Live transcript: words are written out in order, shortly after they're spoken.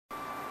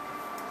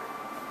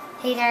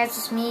Hey guys,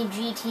 it's me,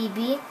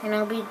 GTB, and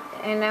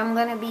I'm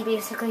gonna be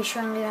basically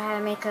showing you how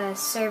to make a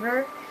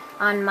server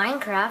on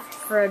Minecraft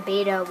for a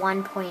beta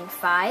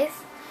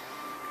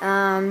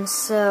 1.5.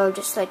 So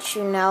just let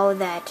you know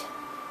that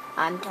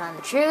I'm telling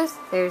the truth.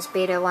 There's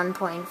beta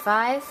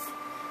 1.5,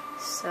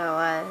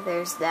 so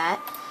there's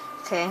that.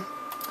 Okay.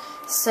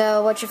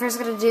 So what you're first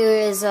gonna do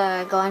is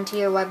go onto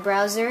your web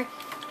browser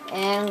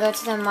and go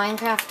to the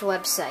Minecraft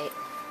website.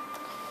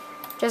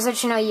 Just to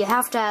let you know, you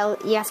have to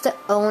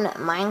own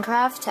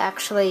Minecraft to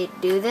actually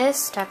do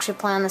this, to actually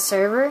play on the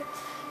server.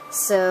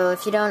 So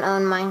if you don't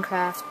own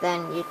Minecraft,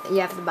 then you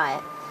have to buy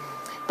it.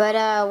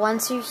 But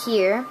once you're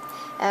here,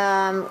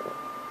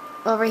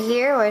 over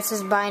here where it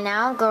says buy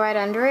now, go right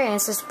under it and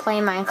it says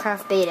play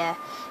Minecraft beta.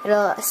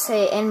 It'll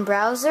say in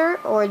browser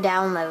or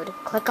download.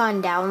 Click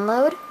on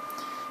download.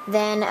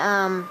 Then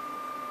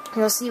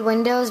you'll see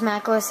Windows,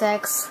 Mac OS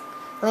X,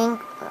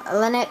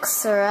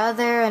 Linux or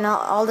other, and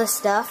all this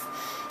stuff.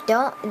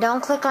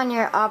 Don't click on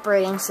your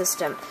operating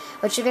system.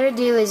 What you're gonna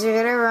do is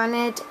you're gonna run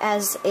it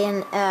as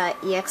an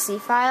exe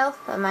file,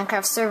 a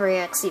Minecraft server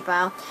exe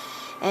file.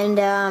 And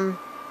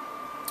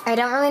I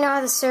don't really know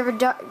how the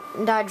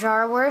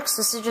server.jar works.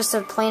 This is just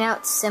a plain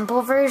out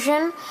simple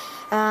version.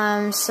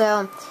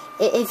 So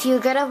if you're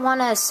gonna want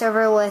a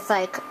server with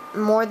like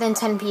more than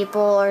 10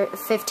 people or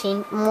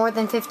more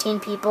than 15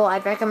 people,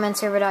 I'd recommend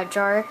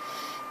server.jar.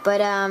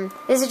 But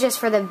this is just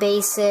for the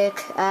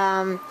basic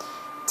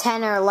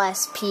 10 or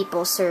less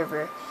people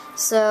server.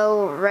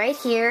 So right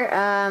here,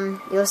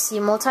 you'll see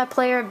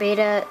multiplayer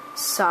beta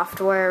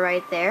software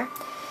right there.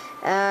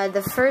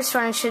 The first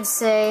one should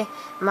say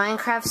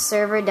Minecraft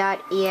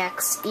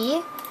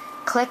server.exe.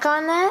 Click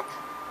on that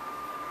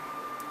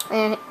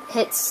and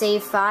hit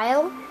save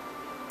file.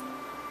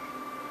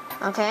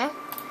 Okay.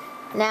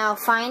 Now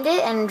find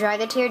it and drag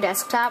it to your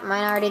desktop.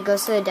 Mine already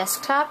goes to the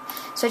desktop.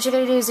 So what you're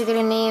gonna do is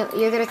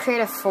you're gonna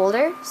create a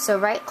folder. So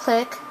right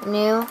click,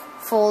 new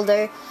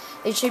folder.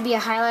 It should be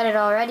highlighted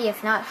already.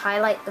 If not,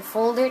 highlight the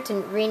folder to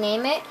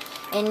rename it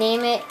and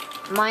name it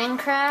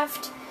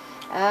Minecraft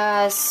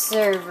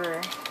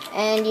server.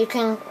 And you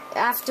can,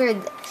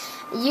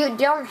 you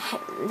don't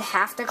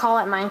have to call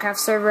it Minecraft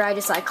server. I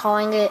just like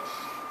calling it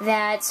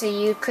that. So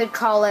you could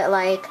call it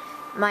like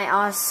my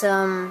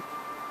awesome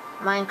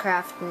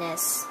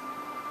Minecraftness.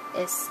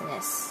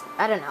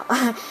 I don't know.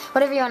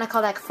 Whatever you want to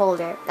call that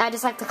folder. I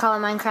just like to call it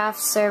Minecraft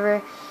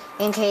server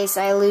in case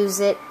I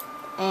lose it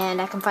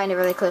and I can find it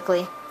really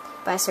quickly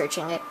by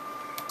searching it.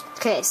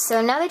 Okay,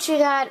 so now that you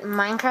got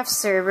Minecraft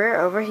server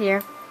over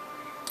here,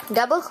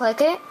 double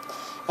click it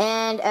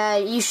and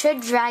you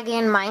should drag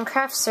in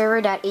Minecraft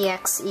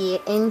server.exe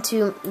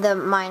into the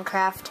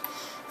Minecraft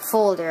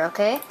folder,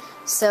 okay?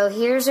 So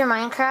here's your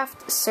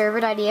Minecraft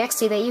server.exe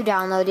that you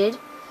downloaded.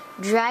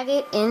 Drag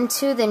it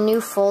into the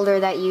new folder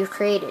that you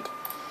created.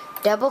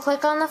 Double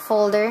click on the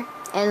folder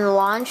and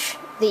launch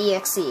the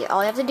exe.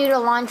 All you have to do to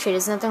launch it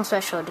is nothing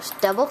special. Just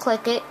double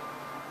click it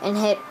and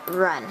hit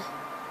run.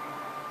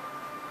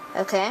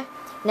 Okay,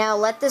 now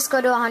let this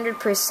go to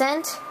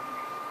 100%,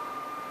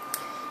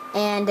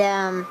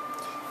 and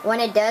when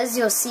it does,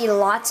 you'll see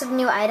lots of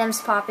new items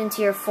pop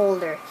into your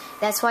folder.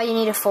 That's why you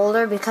need a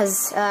folder,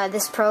 because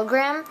this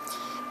program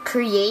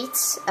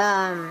creates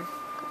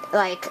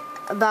like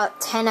about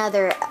 10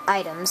 other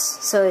items.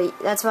 So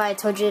that's why I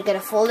told you to get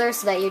a folder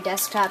so that your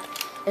desktop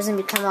doesn't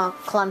become all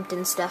clumped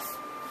and stuff.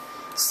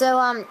 So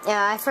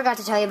yeah, I forgot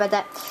to tell you about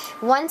that.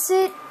 Once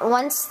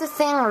the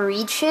thing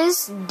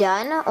reaches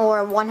done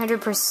or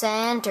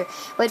 100%, or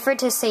wait for it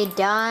to say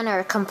done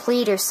or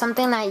complete or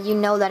something that you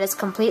know that it's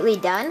completely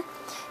done,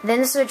 then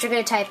this is what you're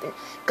going to type in.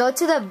 Go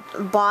to the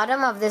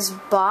bottom of this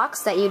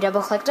box that you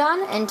double clicked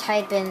on and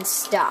type in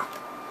stop.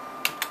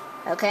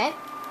 Okay?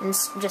 And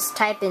just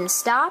type in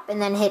stop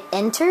and then hit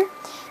enter,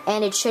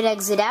 and it should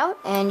exit out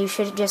and you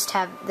should just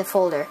have the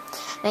folder.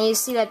 Now you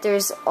see that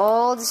there's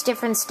all this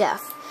different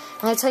stuff.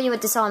 I'm going to tell you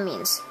what this all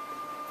means.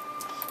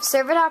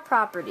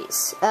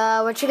 Server.properties.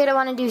 What you're going to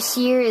want to do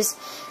here is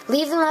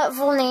leave the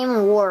level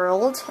name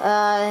world.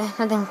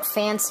 Nothing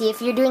fancy.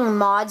 If you're doing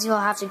mods, you'll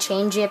have to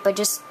change it, but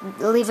just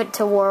leave it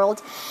to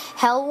world.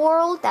 Hell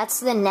world, that's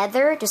the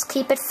nether. Just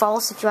keep it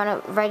false if you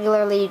want to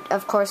regularly,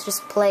 of course,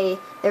 just play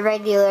the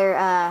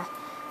regular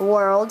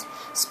world.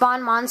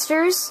 Spawn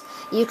monsters.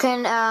 You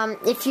can,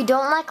 if you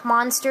don't like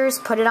monsters,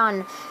 put it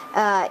on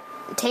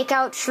take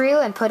out true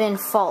and put in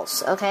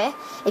false, okay?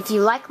 If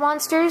you like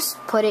monsters,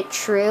 put it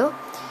true.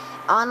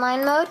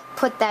 Online mode,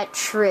 put that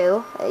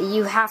true.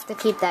 You have to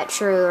keep that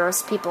true or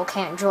else people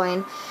can't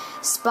join.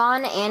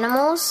 Spawn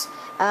animals.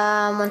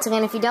 Once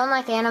again, if you don't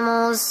like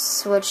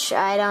animals, which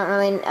I don't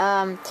really,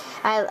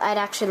 I'd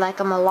actually like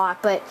them a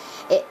lot, but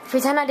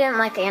pretend I didn't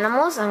like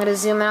animals. I'm going to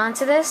zoom in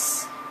onto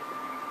this.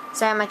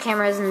 Sorry, my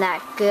camera isn't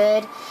that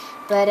good,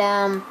 but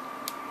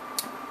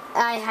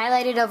I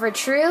highlighted over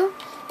true,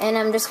 and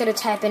I'm just gonna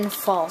type in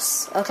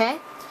false, okay?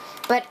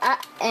 But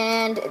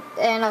and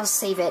I'll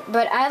save it.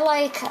 But I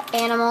like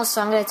animals,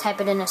 so I'm gonna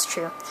type it in as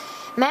true.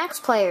 Max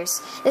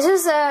players. This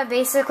is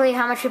basically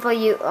how much people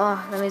you.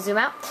 Oh, let me zoom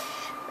out.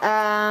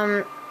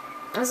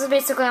 this is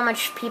basically how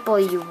much people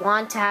you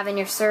want to have in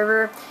your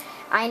server.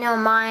 I know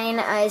mine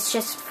is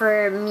just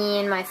for me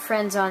and my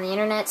friends on the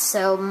internet,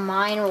 so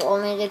mine will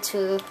only get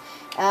to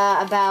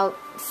about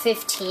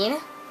 15.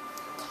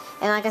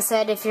 And like I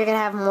said, if you're going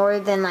to have more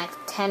than like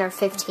 10 or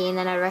 15,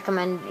 then I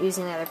recommend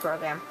using the other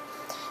program.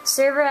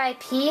 Server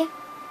IP,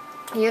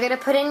 you're going to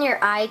put in your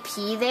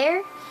IP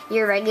there,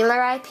 your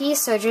regular IP.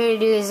 So what you're going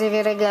to do is you're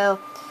going to go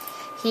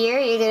here,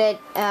 you're going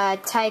to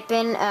type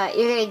in,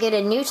 you're going to get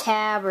a new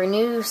tab or a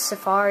new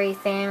Safari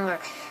thing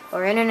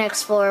or Internet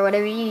Explorer,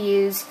 whatever you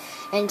use,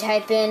 and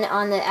type in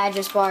on the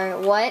address bar,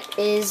 what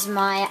is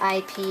my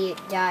IP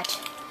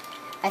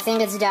I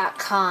think it's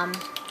 .com.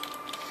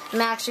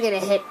 I'm actually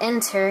gonna hit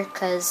enter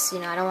because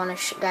I don't want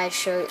to I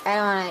don't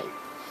want to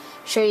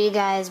show you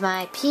guys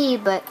my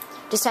IP, but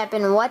just type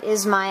in what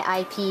is my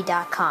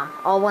IP.com,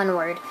 all one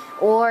word,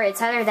 or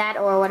it's either that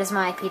or what is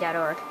my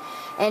IP.org,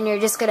 and you're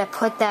just gonna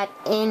put that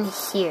in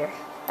here.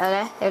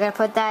 Okay, you're gonna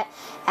put that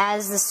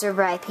as the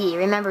server IP.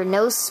 Remember,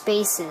 no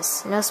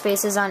spaces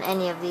on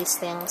any of these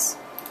things.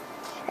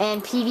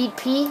 And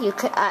PvP,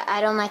 I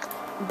don't like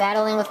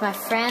battling with my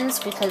friends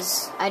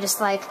because I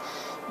just like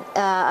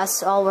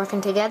us all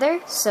working together,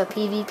 so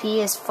PvP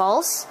is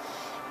false.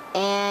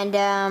 And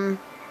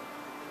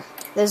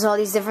there's all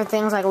these different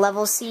things like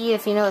level C.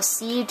 If you know a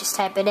C, just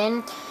type it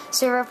in.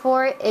 Server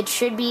port, it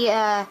should be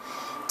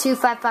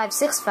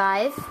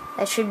 25565.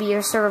 That should be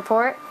your server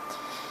port.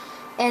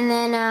 And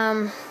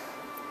then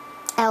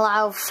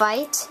allow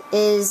fight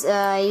is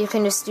you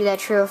can just do that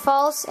true or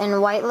false, and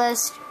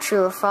whitelist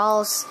true or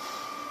false.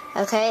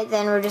 Okay,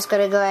 then we're just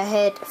going to go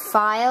ahead,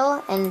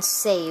 file, and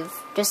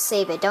save. Just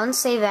save it. Don't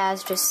save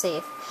as, just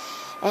save.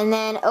 And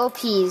then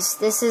OPs.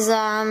 This is,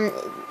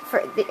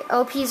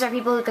 OPs are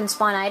people who can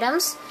spawn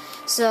items.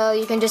 So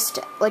you can just,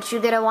 what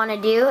you're going to want to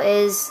do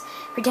is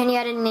pretend you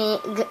had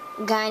a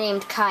guy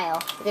named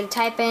Kyle. You're going to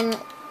type in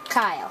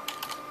Kyle.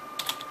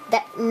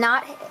 That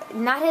not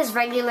his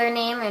regular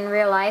name in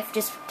real life.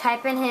 Just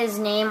type in his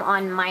name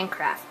on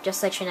Minecraft,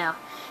 just so you know.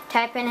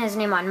 Type in his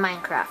name on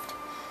Minecraft.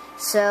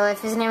 So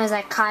if his name is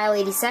like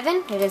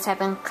Kyle87, you're going to type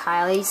in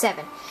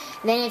Kyle87.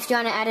 Then if you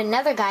want to add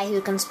another guy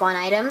who can spawn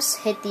items,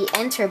 hit the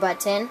enter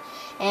button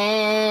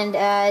and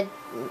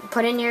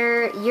put in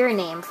your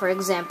name, for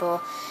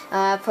example.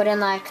 Put in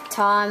like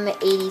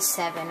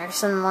Tom87 or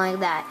something like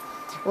that.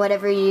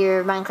 Whatever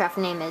your Minecraft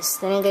name is.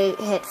 Then you're going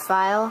to hit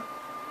file,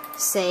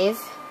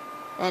 save,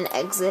 and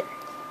exit,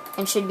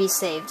 and should be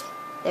saved.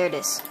 There it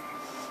is.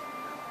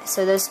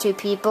 So those two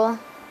people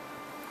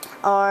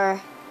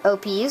are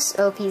OPs.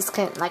 OPs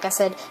can, like I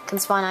said, can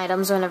spawn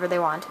items whenever they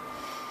want.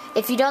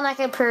 If you don't like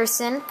a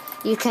person,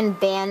 you can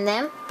ban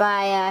them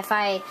by if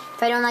I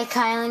don't like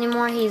Kyle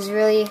anymore, he's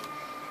really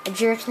a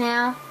jerk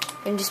now,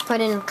 and just put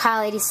in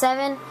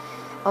Kyle87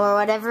 or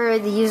whatever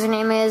the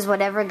username is,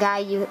 whatever guy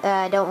you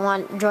don't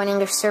want joining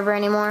your server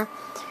anymore,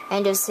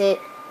 and just hit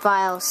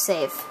file,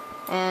 save,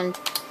 and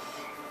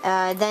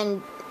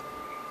then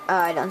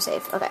I don't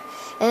save. Okay,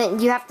 and then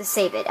you have to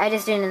save it. I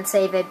just didn't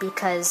save it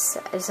because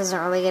this isn't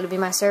really going to be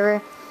my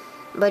server.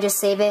 But just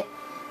save it,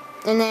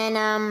 and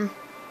then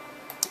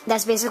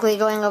that's basically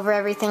going over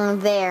everything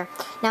there.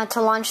 Now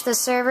to launch the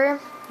server,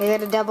 you're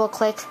going to double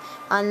click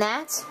on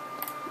that,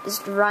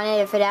 just run it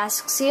if it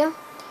asks you,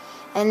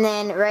 and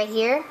then right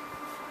here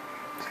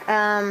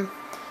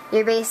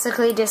you're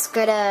basically just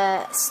going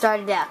to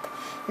start it up.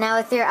 Now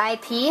with your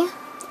IP,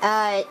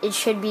 it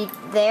should be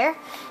there.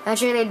 Now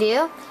what you're going to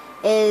do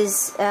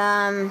is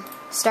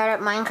start up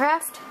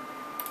Minecraft.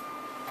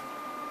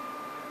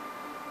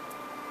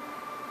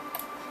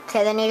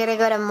 Okay, then you're going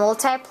to go to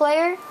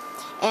multiplayer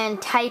and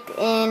type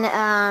in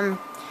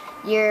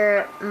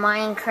your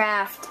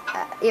Minecraft,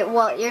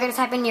 well, you're going to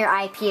type in your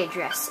IP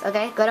address,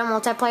 okay? Go to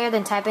multiplayer,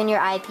 then type in your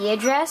IP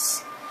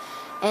address,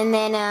 and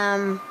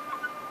then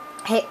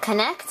hit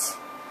connect,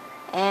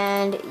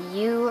 and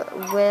you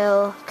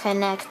will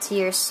connect to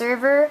your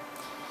server.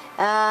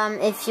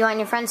 If you want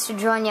your friends to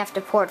join, you have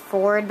to port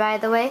forward, by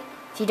the way.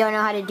 If you don't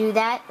know how to do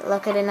that,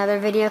 look at another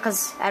video,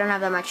 because I don't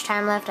have that much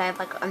time left. I have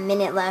like a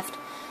minute left.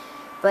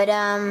 But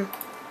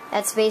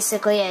that's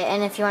basically it.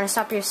 And if you want to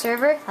stop your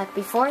server, like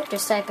before,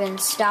 just type in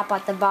stop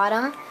at the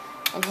bottom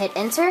and hit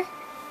enter,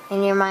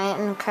 and your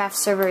Minecraft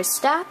server is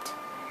stopped.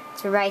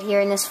 So right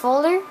here in this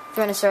folder, if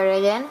you want to start it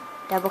again,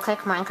 double click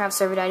Minecraft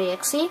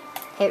server.exe,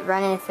 hit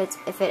run if it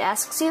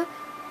asks you,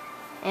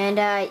 and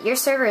your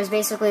server is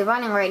basically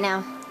running right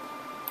now.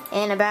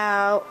 In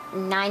about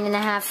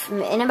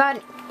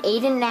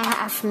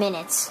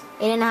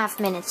 8.5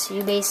 minutes,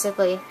 you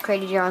basically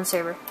created your own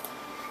server.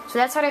 So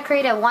that's how to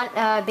create a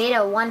beta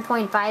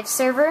 1.5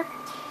 server.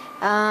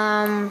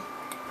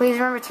 Please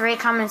remember to rate,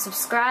 comment,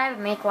 subscribe.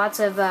 Make lots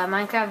of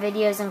Minecraft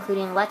videos,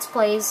 including Let's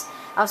Plays.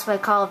 I also play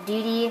Call of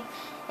Duty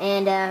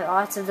and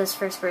lots of those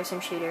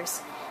first-person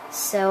shooters.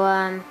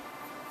 So,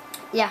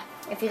 yeah,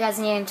 if you guys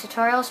need any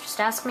tutorials, just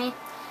ask me.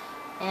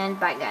 And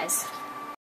bye, guys.